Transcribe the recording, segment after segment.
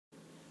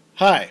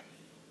Hi,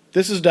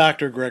 this is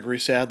Dr. Gregory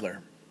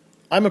Sadler.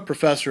 I'm a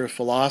professor of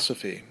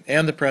philosophy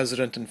and the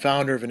president and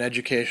founder of an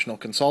educational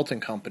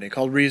consulting company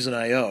called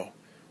Reason.io,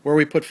 where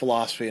we put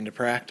philosophy into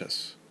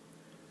practice.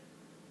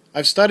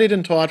 I've studied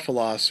and taught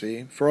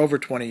philosophy for over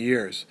 20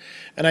 years,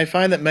 and I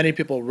find that many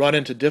people run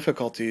into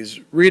difficulties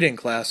reading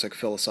classic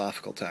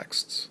philosophical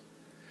texts.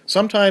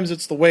 Sometimes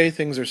it's the way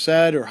things are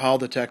said or how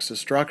the text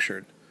is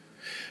structured.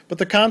 But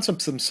the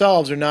concepts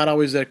themselves are not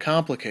always that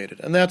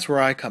complicated, and that's where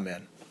I come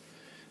in.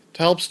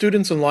 To help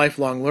students and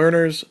lifelong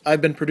learners, I've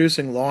been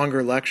producing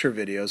longer lecture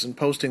videos and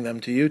posting them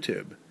to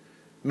YouTube.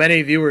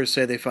 Many viewers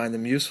say they find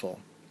them useful.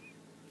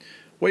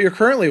 What you're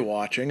currently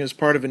watching is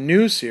part of a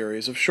new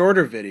series of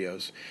shorter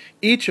videos,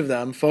 each of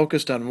them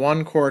focused on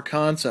one core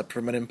concept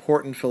from an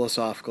important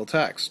philosophical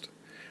text.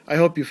 I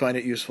hope you find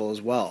it useful as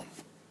well.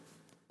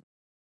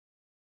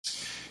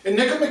 In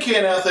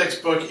Nicomachean Ethics,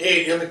 Book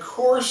 8, in the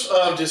course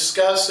of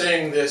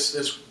discussing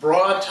this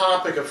broad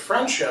topic of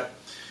friendship,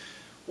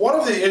 one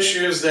of the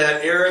issues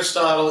that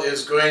Aristotle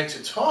is going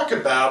to talk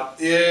about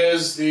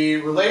is the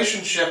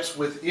relationships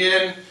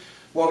within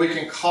what we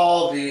can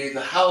call the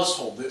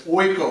household, the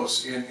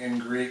oikos in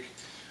Greek.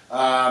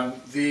 And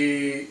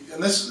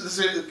this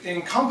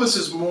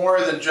encompasses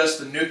more than just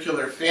the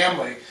nuclear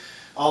family,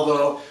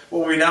 although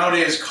what we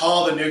nowadays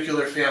call the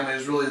nuclear family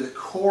is really the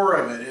core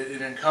of it.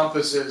 It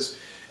encompasses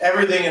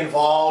everything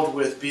involved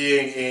with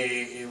being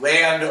a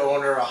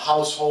landowner, a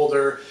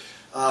householder,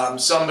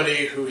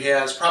 somebody who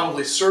has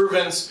probably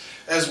servants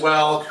as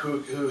well,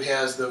 who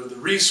has the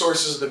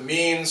resources, the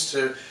means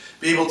to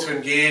be able to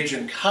engage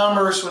in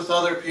commerce with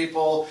other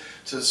people,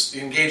 to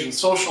engage in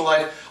social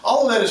life.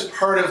 All of that is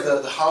part of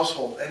the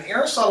household. And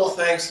Aristotle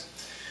thinks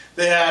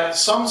that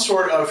some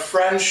sort of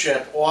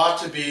friendship ought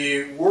to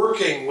be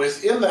working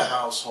within the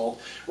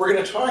household. We're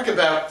going to talk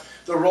about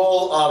the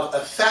role of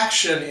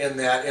affection in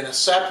that in a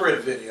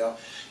separate video.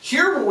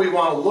 Here what we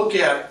want to look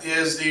at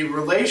is the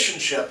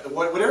relationship.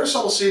 What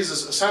Aristotle sees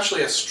is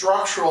essentially a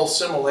structural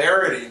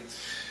similarity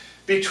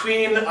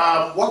between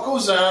what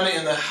goes on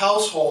in the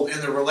household, in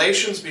the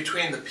relations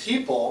between the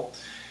people,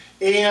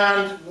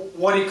 and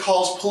what he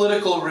calls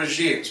political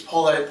regimes,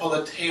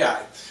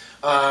 politeiai.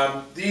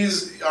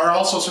 These are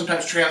also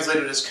sometimes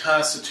translated as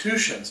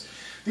constitutions.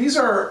 These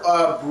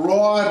are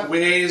broad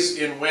ways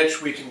in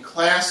which we can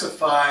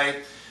classify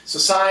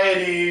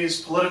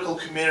societies, political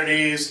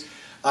communities.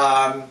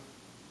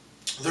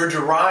 They're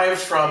derived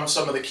from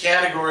some of the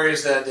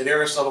categories that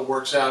Aristotle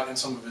works out in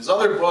some of his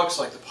other books,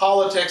 like the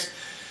Politics.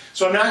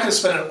 So I'm not going to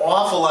spend an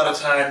awful lot of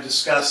time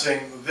discussing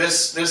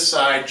this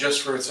side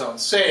just for its own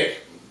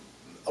sake.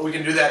 We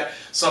can do that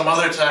some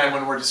other time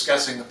when we're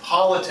discussing the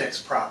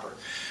Politics proper.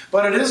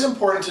 But it is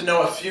important to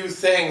know a few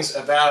things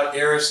about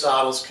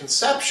Aristotle's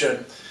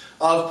conception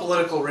of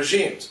political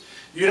regimes.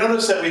 You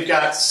notice that we've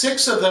got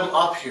 6 of them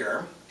up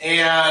here,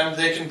 and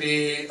they can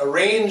be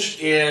arranged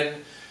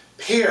in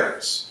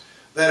pairs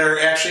that are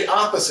actually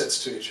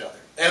opposites to each other.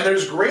 And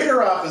there's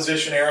greater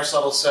opposition,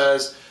 Aristotle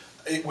says,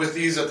 with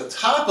these at the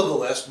top of the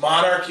list.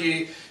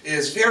 Monarchy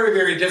is very,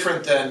 very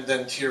different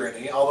than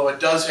tyranny, although it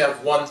does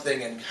have one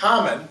thing in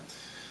common,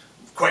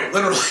 quite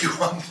literally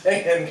one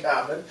thing in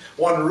common,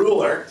 one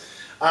ruler.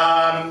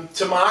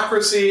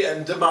 Timocracy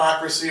and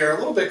democracy are a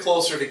little bit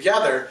closer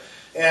together,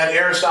 and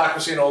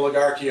aristocracy and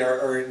oligarchy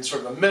are in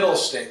sort of a middle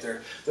state.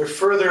 They're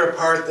further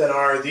apart than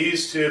are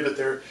these two, but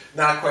they're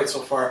not quite so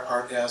far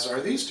apart as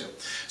are these two.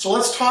 So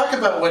let's talk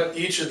about what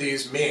each of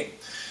these mean.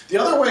 The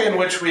other way in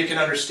which we can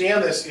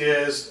understand this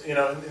is,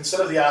 instead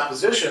of the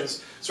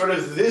oppositions, sort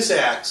of this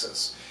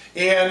axis.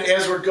 And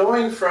as we're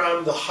going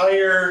from the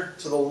higher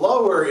to the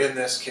lower in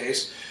this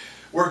case,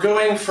 we're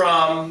going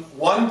from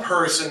one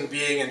person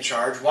being in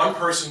charge, one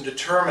person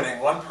determining,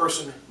 one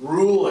person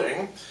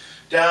ruling,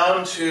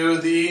 down to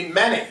the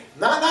many.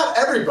 Not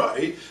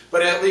everybody,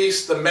 but at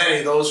least the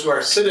many, those who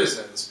are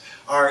citizens,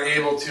 are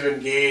able to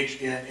engage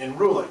in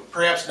ruling.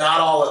 Perhaps not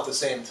all at the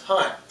same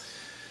time.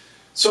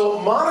 So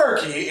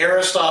monarchy,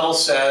 Aristotle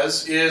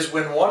says, is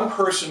when one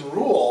person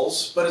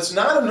rules, but it's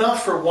not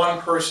enough for one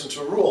person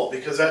to rule,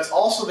 because that's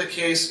also the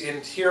case in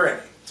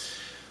tyranny.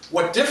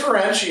 What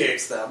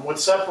differentiates them, what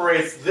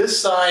separates this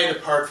side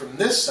apart from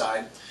this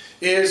side,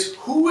 is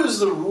who is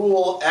the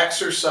rule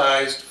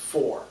exercised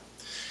for?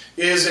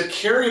 Is it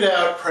carried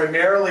out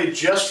primarily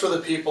just for the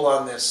people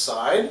on this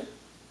side,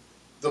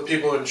 the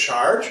people in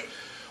charge,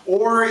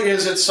 or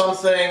is it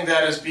something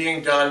that is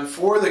being done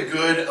for the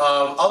good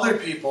of other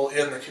people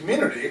in the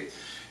community,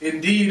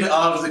 indeed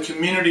of the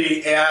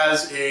community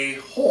as a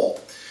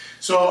whole?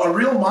 So a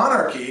real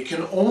monarchy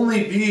can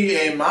only be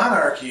a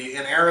monarchy,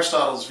 in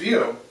Aristotle's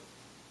view,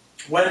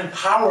 when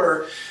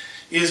power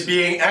is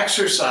being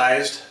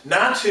exercised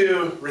not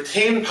to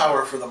retain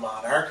power for the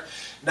monarch,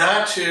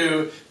 not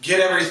to get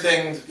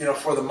everything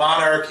for the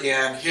monarch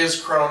and his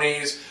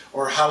cronies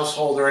or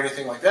household or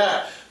anything like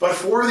that, but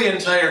for the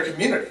entire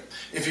community.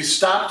 If you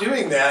stop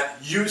doing that,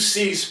 you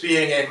cease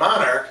being a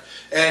monarch,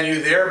 and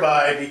you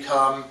thereby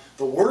become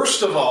the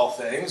worst of all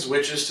things,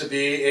 which is to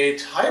be a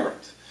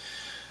tyrant.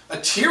 A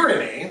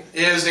tyranny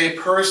is a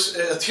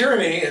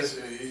tyranny is,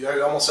 I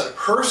almost said a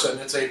person,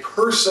 it's a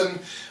person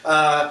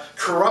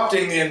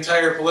corrupting the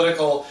entire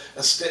political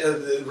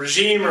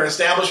regime or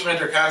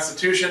establishment or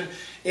constitution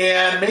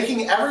and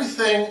making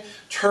everything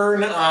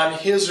turn on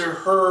his or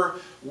her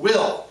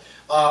will,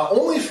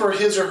 only for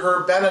his or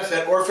her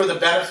benefit or for the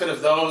benefit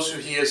of those who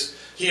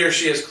he or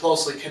she is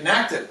closely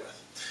connected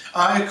with.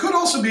 It could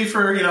also be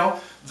for,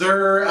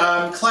 their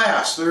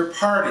class, their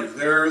party,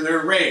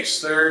 their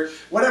race, their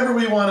whatever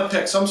we want to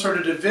pick, some sort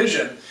of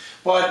division.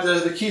 But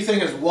the key thing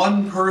is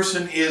one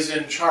person is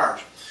in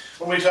charge.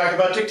 When we talk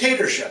about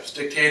dictatorships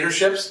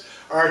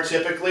are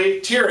typically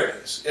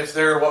tyrannies. If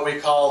they're what we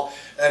call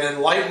an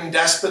enlightened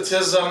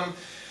despotism,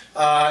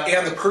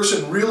 and the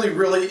person really,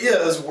 really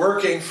is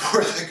working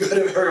for the good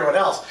of everyone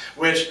else,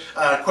 which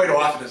quite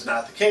often is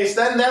not the case,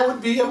 then that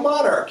would be a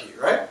monarchy,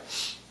 right?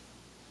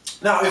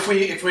 Now, if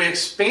we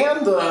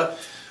expand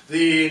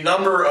the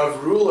number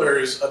of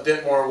rulers a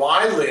bit more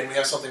widely, and we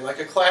have something like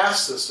a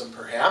class system,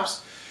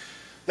 perhaps,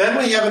 then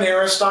we have an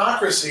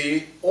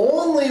aristocracy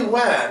only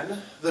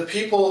when the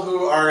people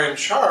who are in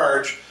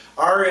charge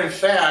are in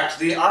fact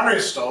the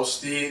aristos,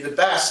 the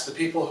best, the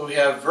people who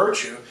have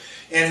virtue,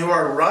 and who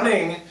are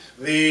running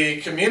the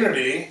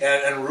community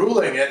and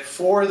ruling it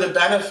for the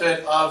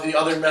benefit of the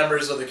other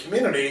members of the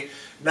community,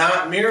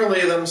 not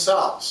merely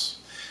themselves.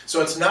 So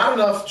it's not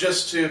enough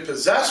just to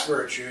possess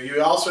virtue,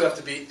 you also have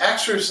to be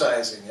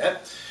exercising it.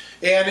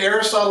 And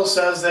Aristotle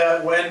says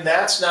that when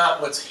that's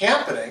not what's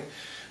happening,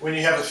 when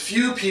you have a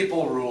few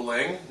people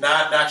ruling,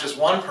 not just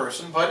one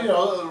person, but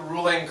a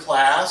ruling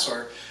class,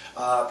 or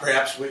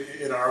perhaps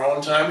in our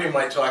own time we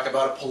might talk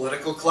about a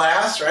political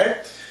class, right?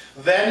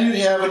 Then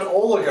you have an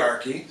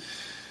oligarchy,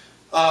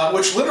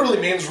 which literally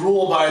means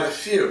rule by the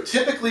few.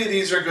 Typically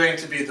these are going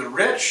to be the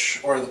rich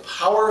or the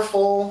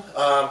powerful,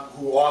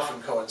 who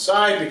often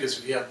coincide, because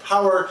if you have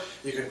power,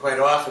 you can quite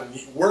often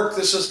work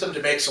the system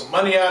to make some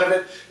money out of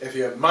it. If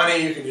you have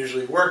money, you can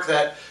usually work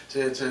that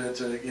to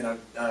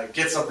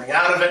get something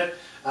out of it,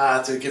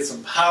 to get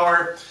some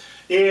power.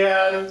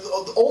 And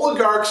the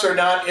oligarchs are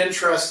not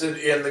interested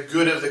in the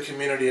good of the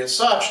community as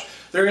such.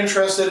 They're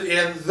interested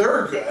in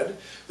their good.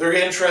 They're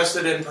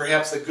interested in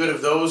perhaps the good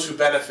of those who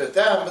benefit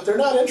them, but they're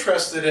not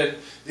interested in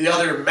the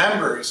other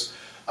members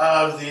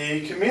of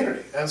the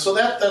community. And so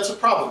that's a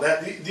problem.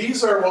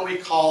 These are what we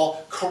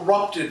call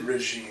corrupted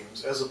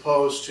regimes as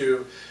opposed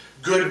to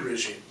good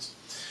regimes.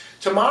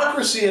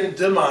 Timocracy and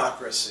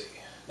democracy.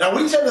 Now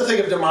we tend to think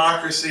of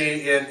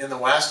democracy in the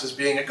West as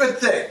being a good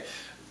thing.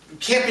 It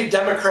can't be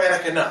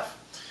democratic enough.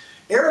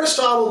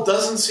 Aristotle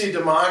doesn't see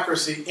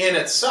democracy in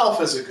itself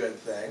as a good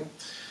thing.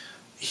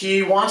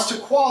 He wants to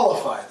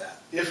qualify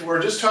that. If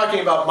we're just talking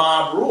about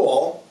mob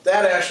rule,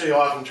 that actually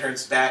often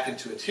turns back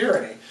into a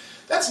tyranny.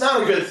 That's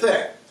not a good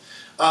thing.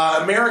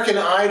 American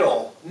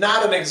Idol,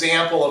 not an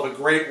example of a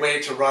great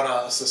way to run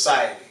a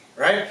society,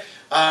 right?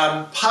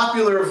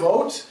 Popular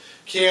vote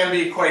can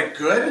be quite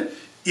good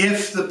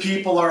if the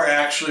people are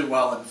actually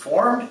well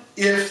informed,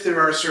 if there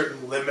are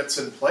certain limits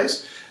in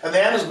place, and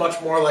that is much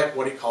more like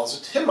what he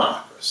calls a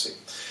timocracy.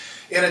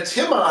 In a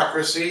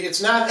timocracy,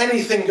 it's not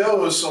anything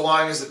goes so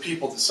long as the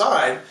people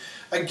decide.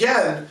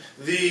 Again,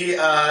 the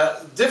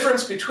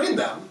difference between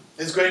them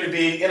is going to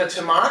be, in a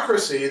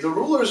timocracy, the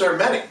rulers are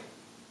many,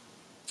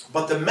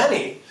 but the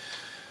many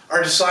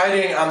are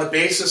deciding on the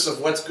basis of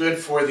what's good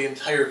for the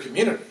entire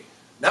community,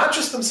 not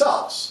just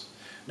themselves,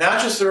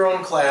 not just their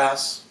own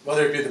class,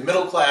 whether it be the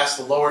middle class,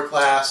 the lower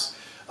class,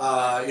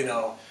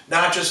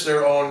 not just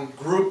their own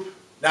group,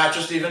 not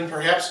just even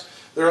perhaps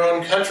their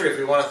own country, if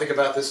we want to think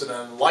about this in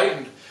an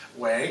enlightened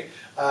way,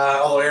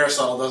 although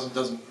Aristotle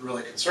doesn't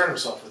really concern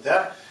himself with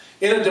that.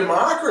 In a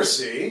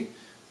democracy,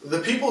 the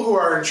people who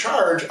are in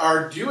charge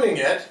are doing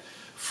it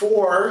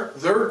for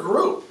their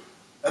group.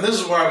 And this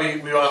is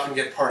why we often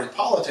get party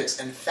politics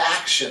and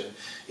faction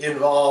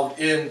involved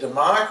in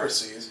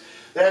democracies.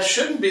 That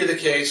shouldn't be the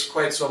case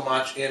quite so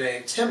much in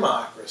a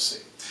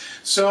timocracy.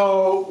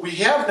 So we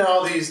have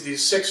now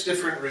these 6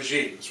 different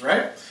regimes,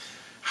 right?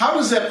 How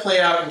does that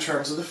play out in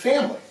terms of the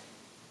family?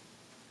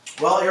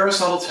 Well,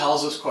 Aristotle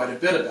tells us quite a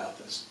bit about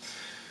this.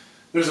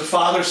 There's a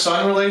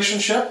father-son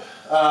relationship.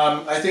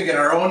 I think in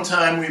our own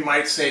time we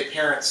might say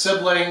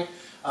parent-sibling.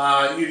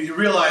 You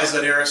realize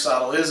that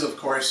Aristotle is, of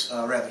course,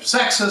 rather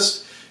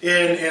sexist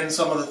in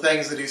some of the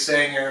things that he's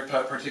saying here,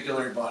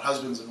 particularly about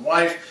husbands and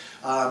wife.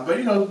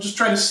 But just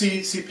trying to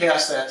see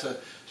past that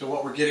to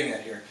what we're getting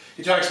at here.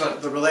 He talks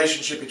about the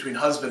relationship between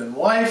husband and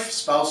wife,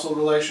 spousal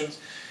relations,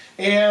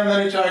 and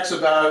then he talks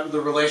about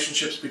the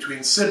relationships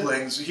between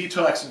siblings. He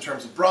talks in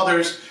terms of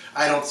brothers.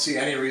 I don't see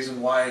any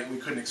reason why we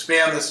couldn't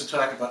expand this to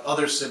talk about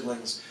other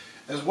siblings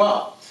as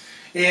well.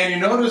 And you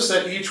notice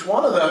that each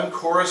one of them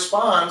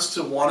corresponds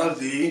to one of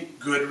the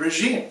good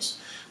regimes,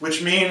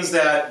 which means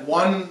that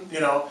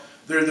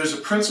there's a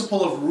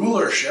principle of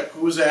rulership,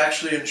 who's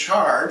actually in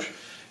charge,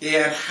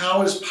 and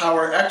how is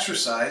power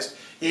exercised,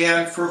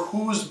 and for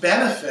whose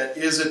benefit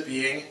is it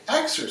being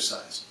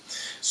exercised.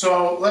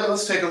 So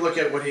let's take a look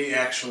at what he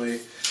actually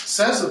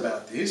says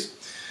about these.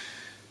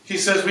 He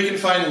says we can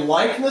find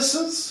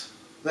likenesses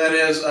that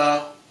is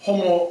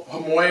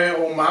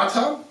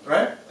homoeomata,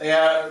 right?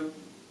 And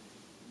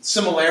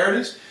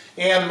similarities,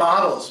 and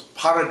models,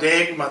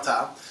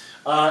 paradigmata,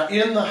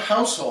 in the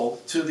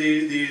household to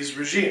these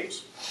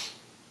regimes.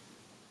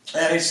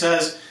 And he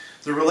says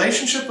the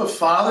relationship of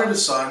father to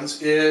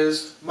sons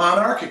is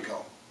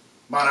monarchical,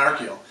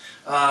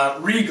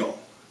 regal.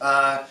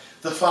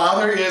 The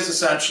father is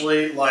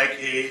essentially like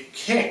a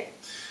king.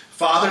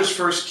 Father's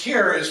first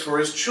care is for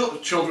his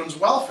children's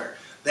welfare.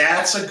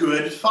 That's a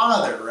good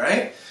father,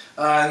 right?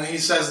 And he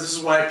says this is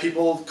why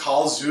people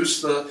call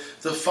Zeus the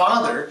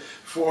father,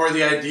 for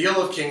the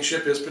ideal of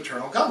kingship is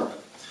paternal government.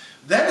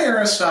 Then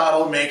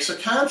Aristotle makes a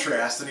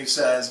contrast and he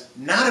says,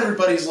 not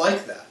everybody's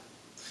like that.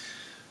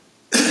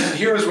 And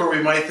here is where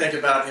we might think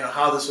about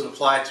how this would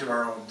apply to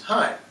our own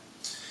time.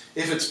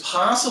 If it's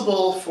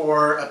possible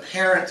for a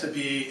parent to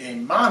be a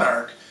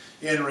monarch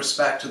in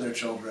respect to their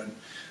children,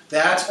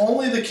 that's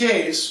only the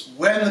case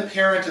when the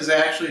parent is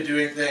actually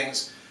doing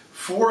things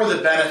for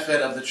the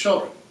benefit of the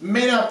children. It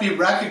may not be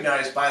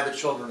recognized by the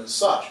children as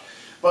such,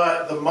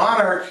 but the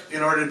monarch,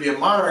 in order to be a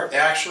monarch,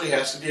 actually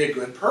has to be a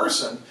good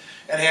person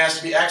and has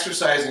to be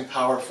exercising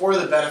power for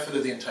the benefit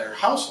of the entire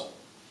household.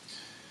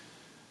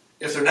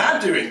 If they're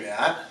not doing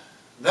that,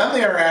 then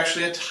they are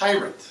actually a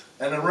tyrant.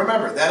 And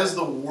remember, that is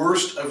the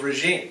worst of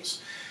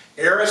regimes.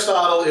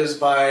 Aristotle is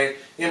by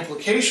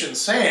implication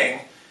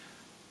saying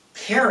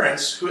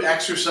parents who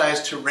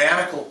exercise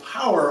tyrannical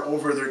power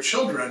over their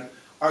children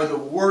are the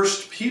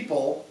worst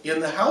people in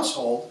the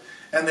household,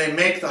 and they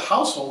make the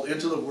household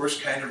into the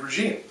worst kind of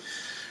regime.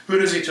 Who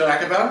does he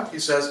talk about? He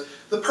says,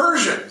 the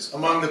Persians.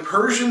 Among the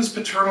Persians,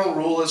 paternal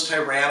rule is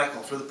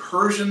tyrannical, for the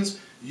Persians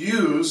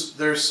use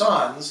their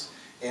sons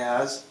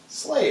as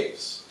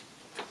slaves.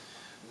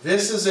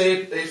 This is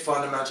a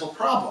fundamental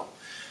problem.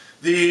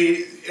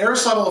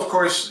 Aristotle, of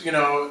course,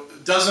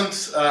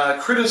 doesn't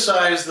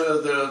criticize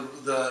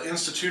the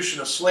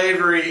institution of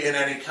slavery in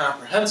any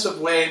comprehensive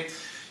way.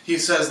 He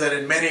says that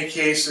in many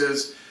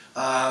cases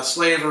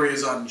slavery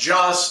is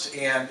unjust,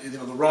 and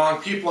the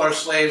wrong people are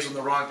slaves and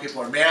the wrong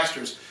people are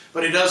masters.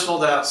 But he does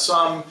hold out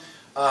some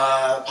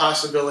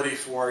possibility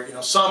for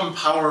some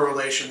power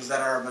relations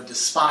that are of a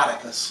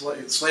despotic, a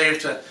slave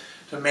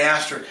to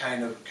master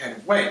kind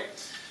of way.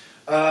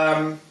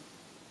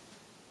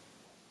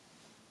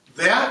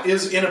 That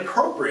is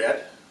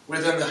inappropriate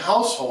within the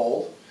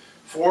household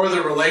for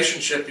the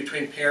relationship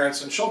between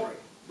parents and children.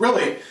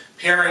 Really,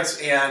 parents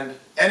and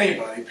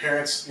anybody,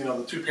 parents,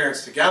 the two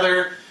parents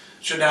together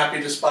should not be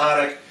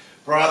despotic.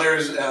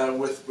 Brothers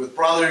with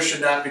brothers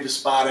should not be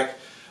despotic.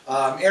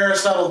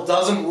 Aristotle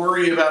doesn't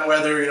worry about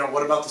whether,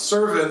 what about the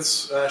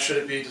servants, should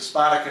it be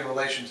despotic in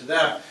relation to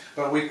them.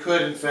 But we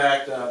could, in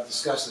fact,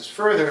 discuss this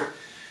further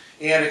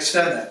and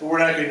extend that. But we're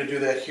not going to do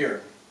that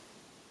here.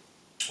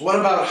 What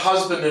about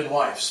husband and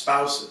wife,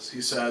 spouses?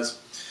 He says,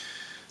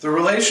 the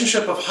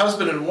relationship of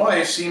husband and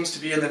wife seems to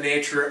be in the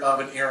nature of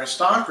an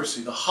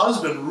aristocracy. The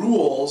husband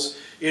rules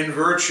in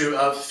virtue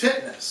of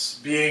fitness,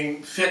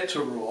 being fit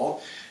to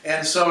rule,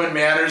 and so in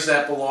matters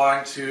that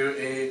belong to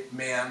a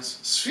man's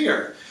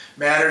sphere.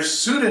 Matters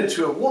suited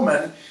to a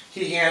woman,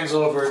 he hands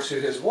over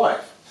to his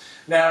wife.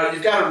 Now,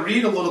 you've got to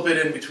read a little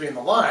bit in between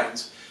the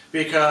lines,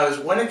 because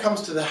when it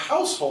comes to the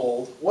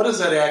household, what does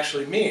that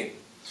actually mean?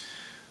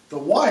 The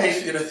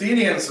wife in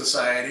Athenian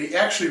society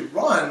actually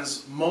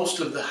runs most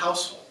of the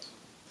household.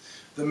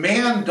 The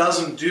man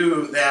doesn't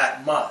do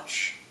that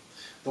much.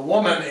 The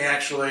woman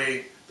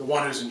actually, the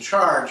one who's in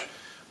charge,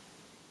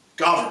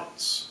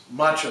 governs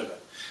much of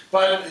it.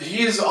 But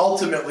he's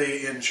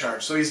ultimately in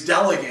charge, so he's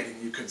delegating,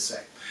 you could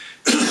say.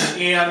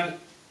 And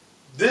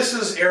this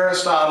is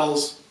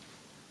Aristotle's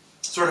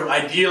sort of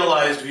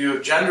idealized view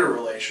of gender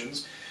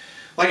relations.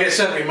 Like I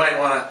said, we might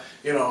want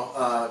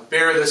to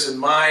bear this in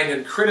mind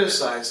and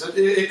criticize it.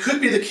 It could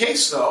be the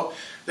case, though,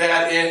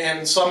 that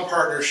in some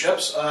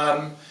partnerships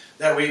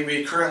that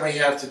we currently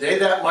have today,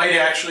 that might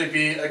actually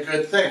be a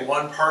good thing.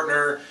 One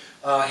partner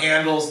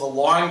handles the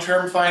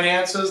long-term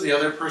finances, the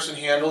other person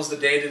handles the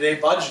day-to-day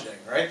budgeting,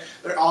 right?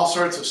 There are all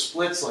sorts of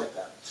splits like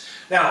that.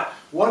 Now,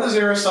 what does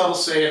Aristotle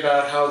say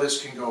about how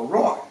this can go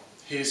wrong?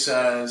 He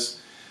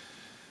says,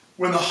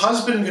 when the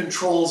husband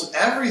controls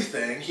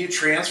everything, he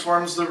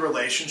transforms the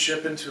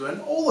relationship into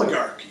an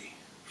oligarchy,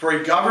 for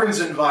he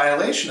governs in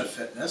violation of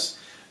fitness,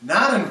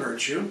 not in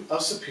virtue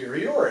of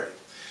superiority.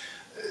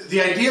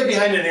 The idea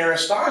behind an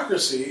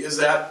aristocracy is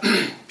that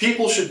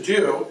people should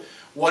do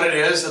what it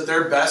is that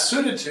they're best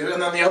suited to,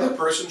 and then the other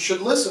person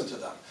should listen to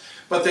them.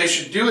 But they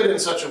should do it in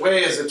such a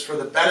way as it's for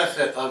the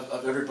benefit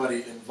of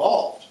everybody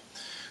involved.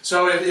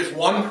 So if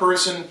one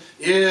person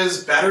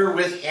is better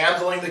with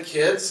handling the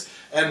kids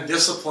and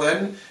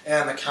discipline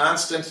and the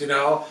constant,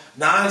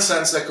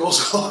 nonsense that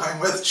goes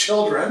along with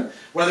children,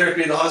 whether it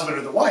be the husband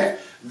or the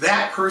wife,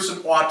 that person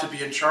ought to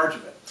be in charge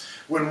of it.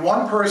 When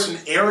one person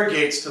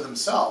arrogates to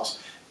themselves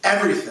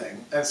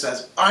everything and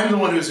says, I'm the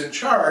one who's in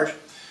charge,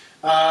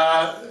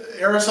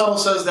 Aristotle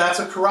says that's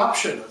a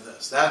corruption of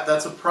this.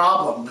 That's a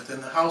problem within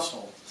the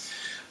household.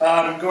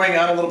 Going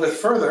on a little bit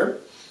further,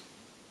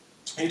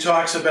 he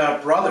talks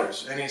about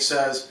brothers, and he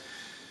says,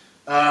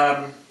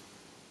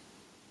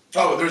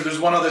 Oh, there's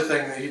one other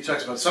thing that he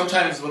talks about.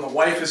 Sometimes when the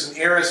wife is an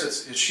heiress,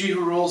 it's she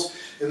who rules.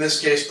 In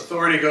this case,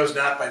 authority goes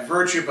not by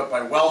virtue, but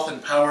by wealth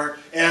and power,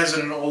 as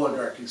in an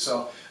oligarchy.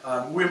 So,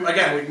 we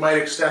might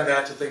extend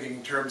that to thinking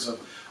in terms of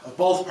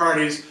both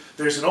parties.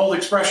 There's an old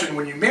expression,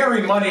 when you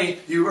marry money,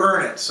 you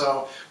earn it.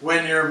 So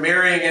when you're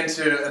marrying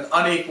into an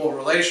unequal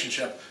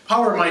relationship,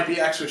 power might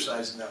be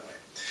exercised in that way.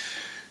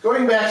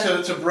 Going back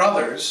to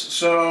brothers,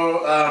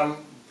 so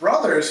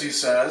brothers, he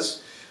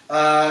says,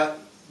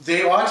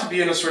 they ought to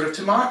be in a sort of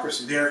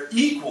timocracy. They are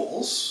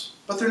equals,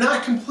 but they're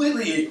not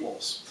completely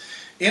equals.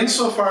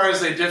 Insofar as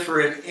they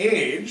differ in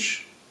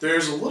age,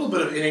 there's a little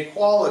bit of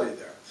inequality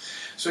there.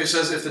 So he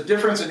says, if the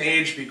difference in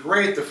age be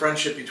great, the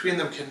friendship between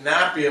them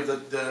cannot be of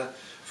the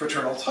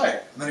fraternal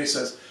type. And then he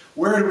says,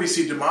 where do we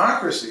see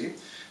democracy?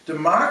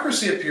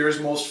 Democracy appears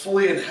most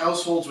fully in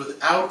households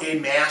without a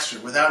master,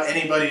 without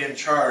anybody in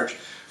charge.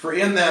 For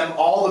in them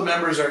all the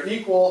members are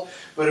equal,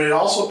 but it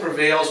also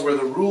prevails where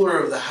the ruler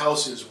of the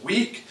house is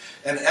weak,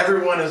 and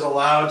everyone is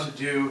allowed to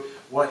do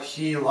what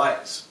he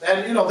likes.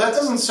 And that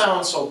doesn't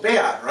sound so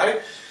bad,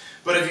 right?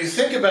 But if you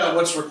think about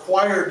what's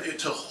required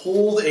to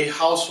hold a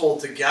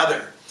household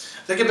together,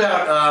 think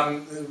about,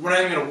 we're not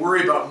even going to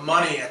worry about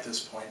money at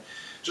this point.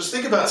 Just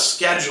think about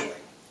scheduling,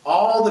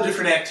 all the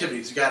different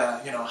activities. You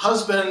got a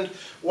husband,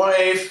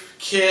 wife,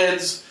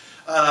 kids,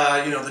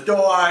 the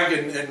dog,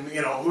 and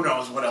who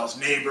knows what else,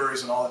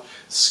 neighbors and all that.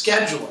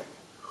 Scheduling.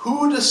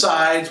 Who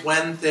decides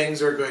when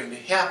things are going to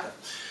happen?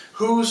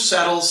 Who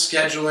settles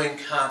scheduling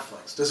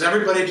conflicts? Does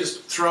everybody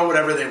just throw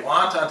whatever they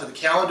want onto the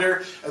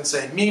calendar and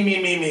say, me,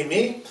 me, me, me,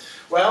 me?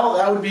 Well,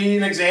 that would be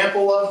an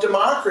example of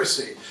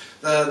democracy.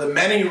 The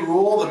many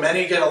rule, the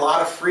many get a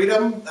lot of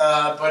freedom,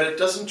 but it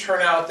doesn't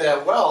turn out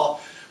that well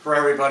for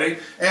everybody.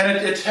 And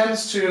it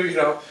tends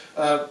to,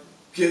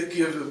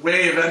 give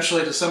way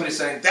eventually to somebody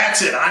saying,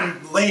 that's it,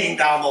 I'm laying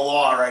down the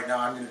law right now,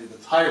 I'm going to be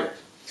the tyrant.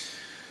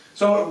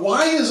 So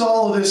why is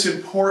all of this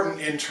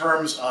important in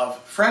terms of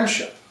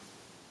friendship?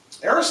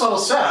 Aristotle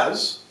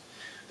says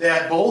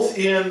that both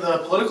in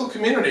the political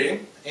community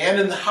and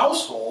in the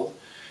household,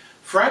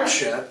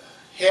 friendship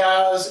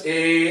has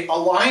an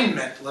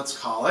alignment, let's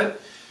call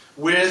it,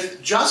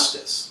 with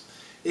justice.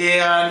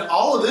 And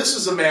all of this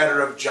is a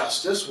matter of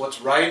justice,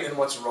 what's right and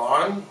what's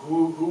wrong,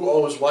 who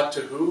owes what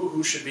to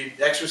who should be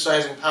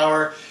exercising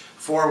power,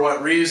 for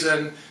what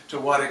reason, to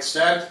what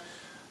extent.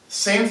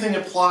 Same thing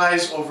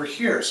applies over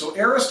here. So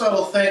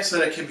Aristotle thinks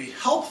that it can be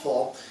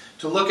helpful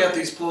to look at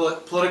these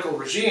political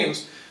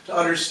regimes to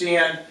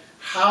understand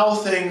how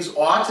things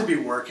ought to be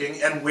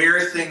working and where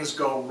things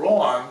go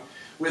wrong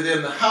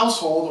within the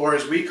household, or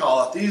as we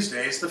call it these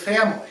days, the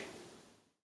family.